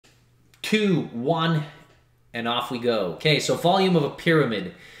2, 1, and off we go. Okay, so volume of a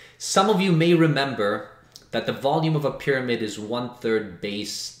pyramid. Some of you may remember that the volume of a pyramid is 1/3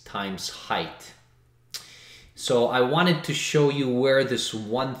 base times height. So I wanted to show you where this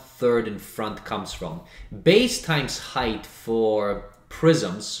 1/3 in front comes from. Base times height for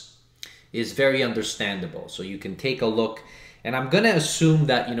prisms is very understandable. So you can take a look, and I'm gonna assume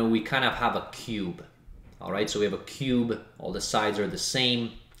that, you know, we kind of have a cube. All right, so we have a cube, all the sides are the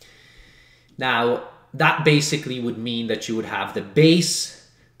same. Now, that basically would mean that you would have the base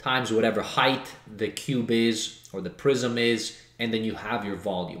times whatever height the cube is or the prism is, and then you have your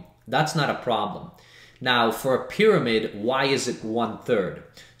volume. That's not a problem. Now, for a pyramid, why is it 1/3?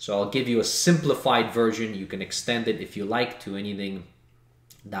 So I'll give you a simplified version. You can extend it if you like to anything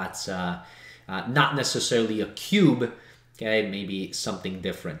that's not necessarily a cube, okay, maybe something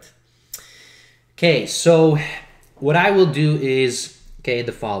different. Okay, so what I will do is, okay,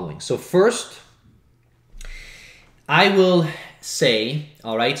 the following. So first, I will say,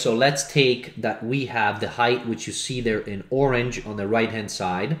 all right, so let's take that we have the height, which you see there in orange on the right-hand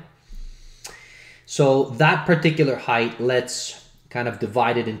side. So that particular height, let's kind of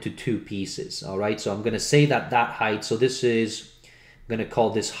divide it into 2 pieces, all right? So I'm going to say that that height, so this is, I'm going to call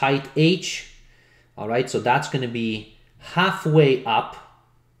this height H, all right? So that's going to be halfway up.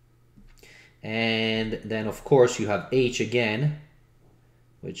 And then, of course, you have H again,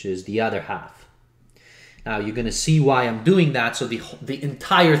 which is the other half. Now, you're going to see why I'm doing that. So the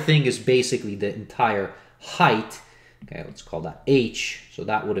entire thing is basically the entire height. Okay, let's call that H. So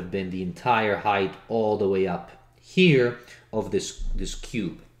that would have been the entire height all the way up here of this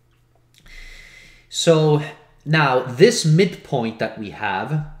cube. So now this midpoint that we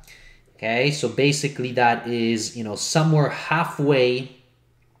have, okay, so basically that is, you know, somewhere halfway,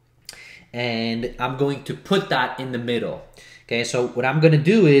 and I'm going to put that in the middle. Okay, so what I'm going to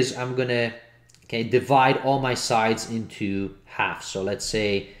do is I'm going to, okay, divide all my sides into half. So let's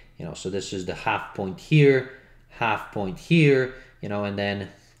say, you know, so this is the half point here, you know, and then,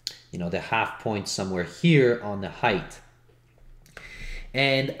 you know, the half point somewhere here on the height.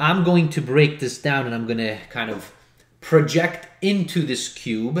 And I'm going to break this down, and I'm going to kind of project into this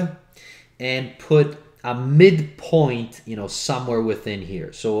cube and put a midpoint, you know, somewhere within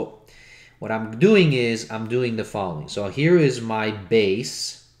here. So what I'm doing is I'm doing the following. So here is my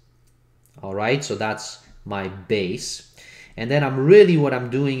base. All right, so that's my base. And then what I'm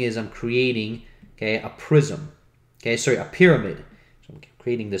doing is I'm creating, okay, a prism. Okay, sorry, a pyramid. So I'm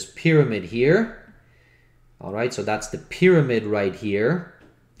creating this pyramid here. All right, so that's the pyramid right here,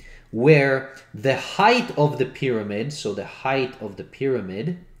 where the height of the pyramid, so the height of the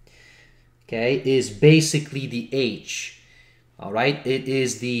pyramid, okay, is basically the H. All right, it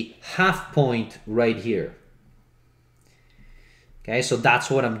is the half point right here. Okay, so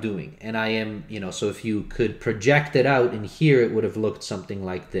that's what I'm doing. And I am, you know, so if you could project it out in here, it would have looked something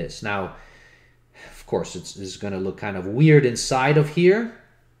like this. Now, of course, it's going to look kind of weird inside of here.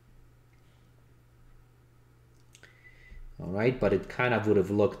 All right, but it kind of would have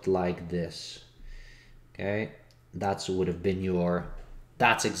looked like this. Okay, that's would have been your,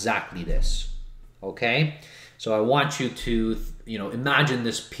 that's exactly this. Okay, so I want you to, you know, imagine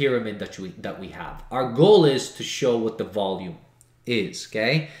this pyramid that we have. Our goal is to show what the volume is,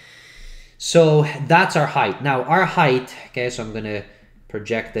 okay? So that's our height. Now our height, okay, so I'm gonna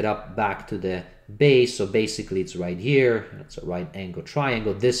project it up back to the base. So basically it's right here. It's a right angle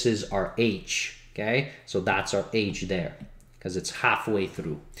triangle. This is our H, okay? So that's our H there because it's halfway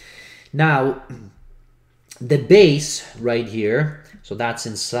through. Now the base right here, so that's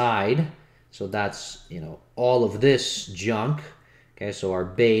inside. So that's, you know, all of this junk, okay? So our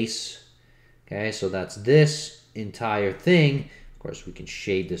base, okay? So that's this entire thing. Of course, we can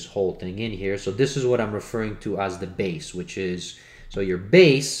shade this whole thing in here. So this is what I'm referring to as the base, which is, so your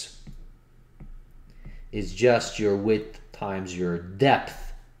base is just your width times your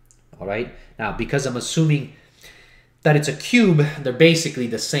depth, all right? Now, because I'm assuming that it's a cube, they're basically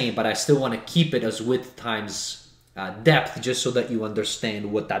the same, but I still want to keep it as width times depth, just so that you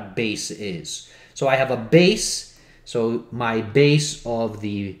understand what that base is. So I have a base, so my base of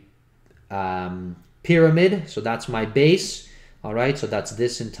the pyramid, so that's my base. All right, so that's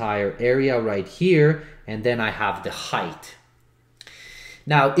this entire area right here, and then I have the height.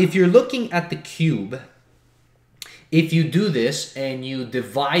 Now, if you're looking at the cube, if you do this and you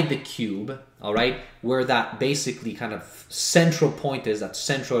divide the cube, all right, where that basically kind of central point is, that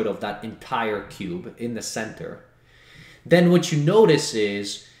centroid of that entire cube in the center, then what you notice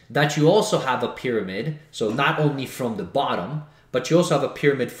is that you also have a pyramid, so not only from the bottom, but you also have a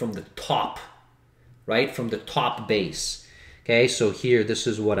pyramid from the top, right, from the top base. Okay, so here, this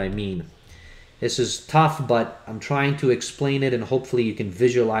is what I mean. This is tough, but I'm trying to explain it and hopefully you can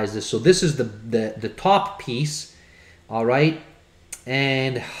visualize this. So this is the top piece, all right?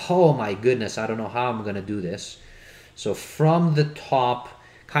 And oh my goodness, I don't know how I'm gonna do this. So from the top,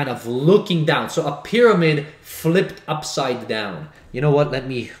 kind of looking down. So a pyramid flipped upside down. You know what, let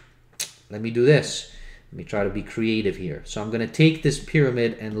me do this. Let me try to be creative here. So I'm gonna take this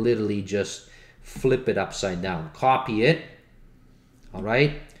pyramid and literally just flip it upside down. Copy it, all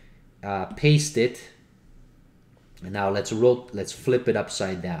right? Paste it, and now let's flip it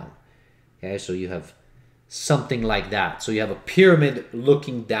upside down. Okay, so you have something like that. So you have a pyramid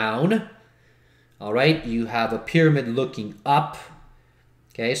looking down, all right? You have a pyramid looking up,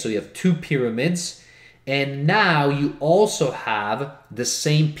 okay? So you have two pyramids, and now you also have the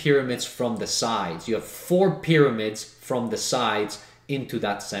same pyramids from the sides. You have 4 pyramids from the sides into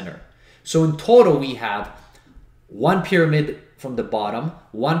that center. So in total, we have 1 pyramid from the bottom,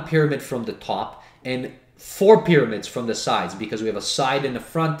 1 pyramid from the top, and 4 pyramids from the sides, because we have a side in the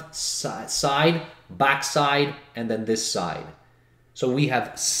front, side, back side, and then this side. So we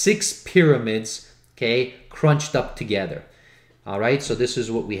have 6 pyramids, okay, crunched up together. All right, so this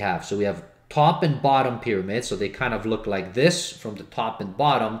is what we have. So we have top and bottom pyramids, so they kind of look like this from the top and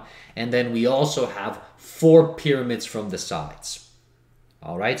bottom, and then we also have 4 pyramids from the sides.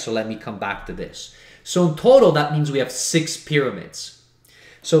 All right, so let me come back to this. So in total, that means we have 6 pyramids.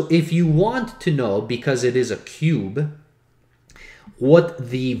 So if you want to know, because it is a cube, what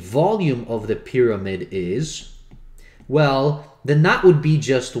the volume of the pyramid is, well, then that would be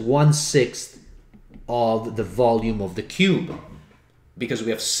just 1/6 of the volume of the cube, because we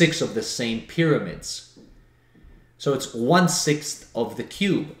have 6 of the same pyramids. So it's 1/6 of the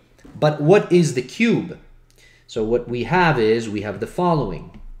cube. But what is the cube? So what we have is, we have the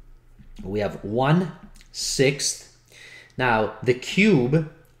following. We have 1/6. Now, the cube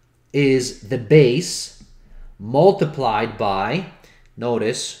is the base multiplied by,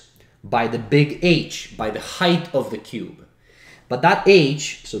 notice, by the big H, by the height of the cube. But that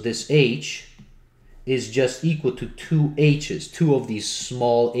H, so this H, is just equal to 2 H's, 2 of these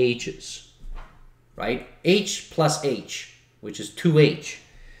small H's, right? H plus H, which is 2H.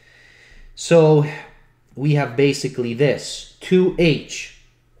 So we have basically this, 2H.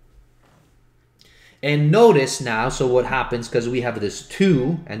 And notice now, so what happens, because we have this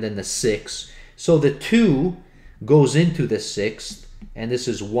 2 and then the 6. So the 2 goes into the 6th, and this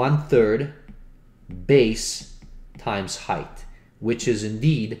is 1/3 base times height, which is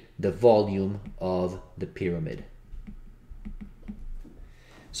indeed the volume of the pyramid.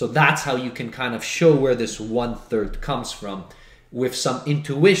 So that's how you can kind of show where this 1/3 comes from, with some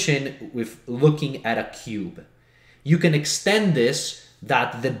intuition with looking at a cube. You can extend this,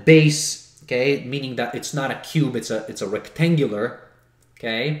 that the base, okay, meaning that it's not a cube, it's a rectangular,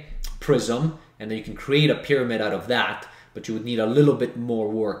 okay, prism, and then you can create a pyramid out of that, but you would need a little bit more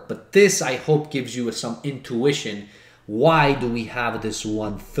work. But this, I hope, gives you some intuition. Why do we have this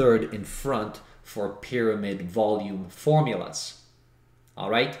 1/3 in front for pyramid volume formulas? All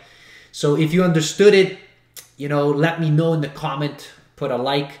right, so if you understood it, you know, let me know in the comment, put a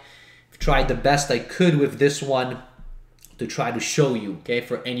like. I've tried the best I could with this one to try to show you, okay,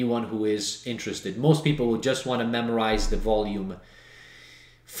 for anyone who is interested. Most people will just want to memorize the volume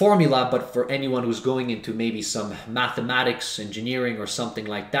formula, but for anyone who's going into maybe some mathematics, engineering, or something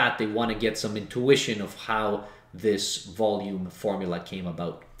like that, they want to get some intuition of how this volume formula came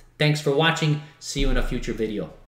about. Thanks for watching. See you in a future video.